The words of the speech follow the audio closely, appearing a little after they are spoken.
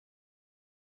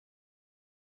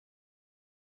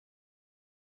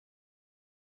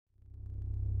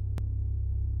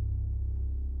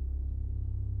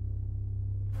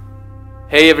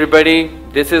Hey everybody,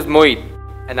 this is Mohit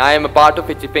and I am a part of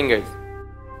Itchy Fingers.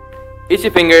 Itchy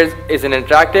Fingers is an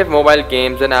interactive mobile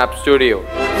games and app studio.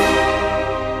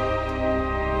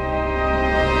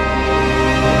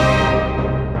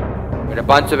 With a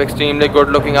bunch of extremely good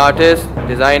looking artists,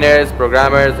 designers,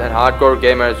 programmers and hardcore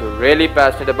gamers who are really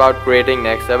passionate about creating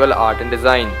next level art and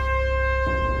design.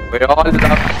 We all love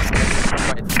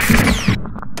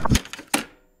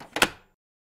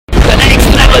the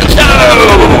next level show!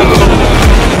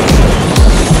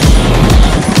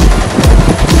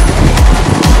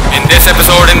 This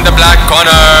episode in the black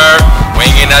corner,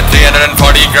 weighing in at 340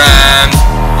 grams,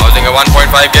 housing a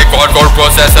 1.5K quad-core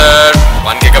processor,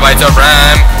 1 GB of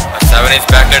RAM, a 7-inch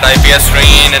backlit IPS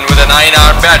screen, and with a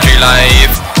 9-hour battery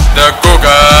life, the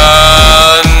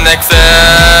Google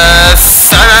Nexus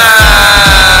 7!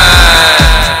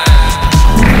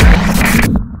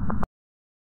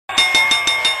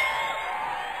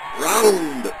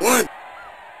 Round 1.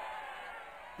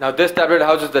 Now this tablet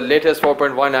houses the latest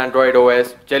 4.1 Android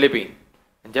OS, Jelly Bean.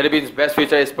 And Jelly Bean's best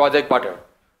feature is Project Butter.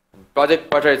 And Project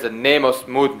Butter is the name of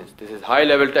smoothness. This is high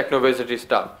level techno-visibility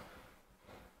stuff.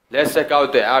 Let's check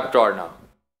out the app drawer now.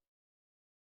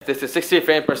 This is 60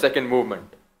 frames per second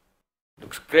movement.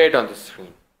 Looks great on the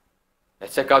screen.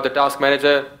 Let's check out the task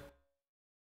manager.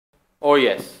 Oh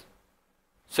yes,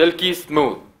 silky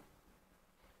smooth.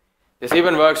 This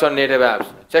even works on native apps.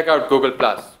 Check out Google+.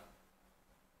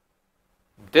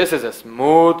 This is a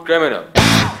smooth criminal.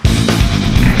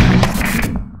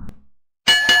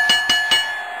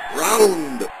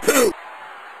 Round 2.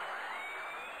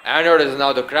 Android is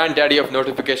now the granddaddy of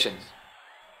notifications,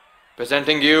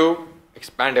 presenting you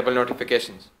expandable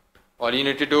notifications. All you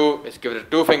need to do is give it a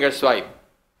 2-finger swipe,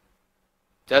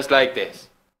 just like this.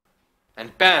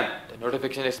 And bam! The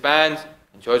notification expands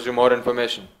and shows you more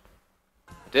information.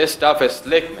 This stuff is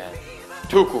slick, man.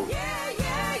 Too cool.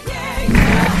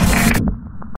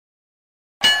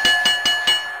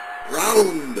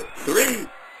 Round 3.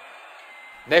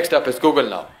 Next up is Google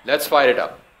now. Let's fire it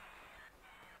up.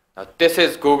 Now this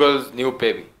is Google's new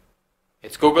baby.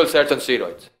 It's Google Search on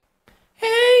steroids.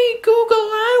 Hey Google,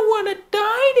 I want to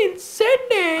dine in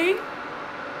Sydney.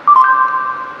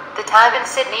 The time in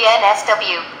Sydney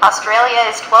NSW, Australia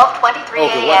is 12:23 a.m.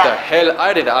 Okay, what the hell?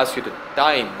 I didn't ask you the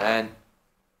time, man.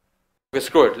 Okay,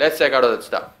 screw it. Let's check out all that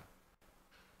stuff.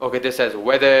 Okay, this has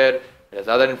weather. There's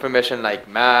other information like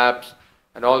maps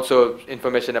and also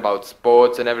information about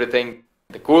sports and everything.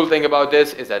 The cool thing about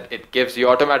this is that it gives you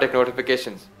automatic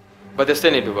notifications, but they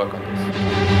still need to work on this.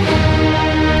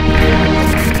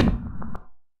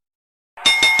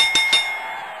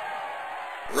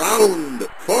 Round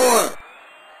 4.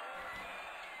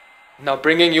 Now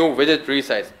bringing you widget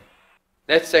resizing.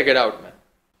 Let's check it out, man.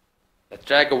 Let's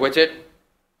drag a widget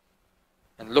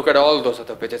and look at all those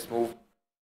other widgets move.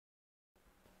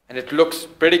 And it looks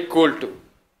pretty cool too.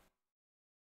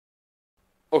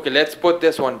 Okay, let's put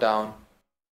this one down.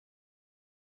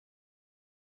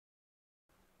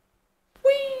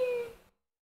 Whee!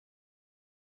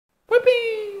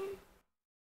 Whippy!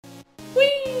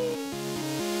 Whee!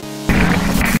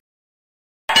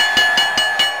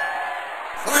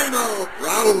 Final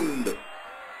round.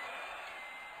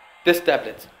 This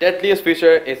tablet's deadliest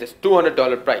feature is its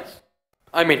 $200 price.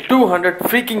 I mean $200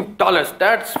 freaking dollars.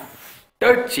 That's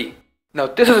dirt cheap. Now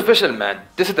this is official, man.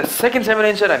 This is the second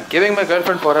 7-incher I'm giving my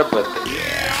girlfriend for her birthday.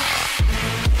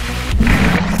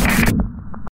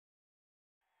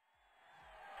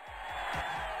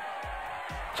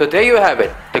 So there you have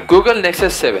it, the Google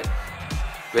Nexus 7.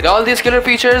 With all these killer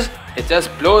features, it just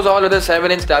blows all other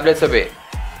 7-inch tablets away.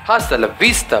 Hasta la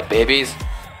vista, babies.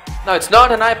 Now it's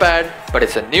not an iPad, but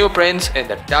it's a new prince in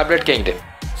the tablet kingdom.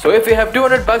 So if you have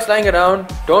 $200 lying around,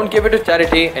 don't give it to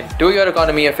charity and do your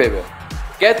economy a favor.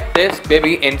 Get this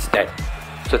baby instead.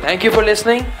 So thank you for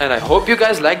listening and I hope you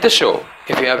guys like the show.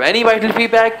 If you have any vital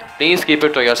feedback, please keep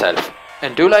it to yourself.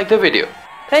 And do like the video.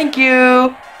 Thank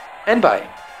you and bye.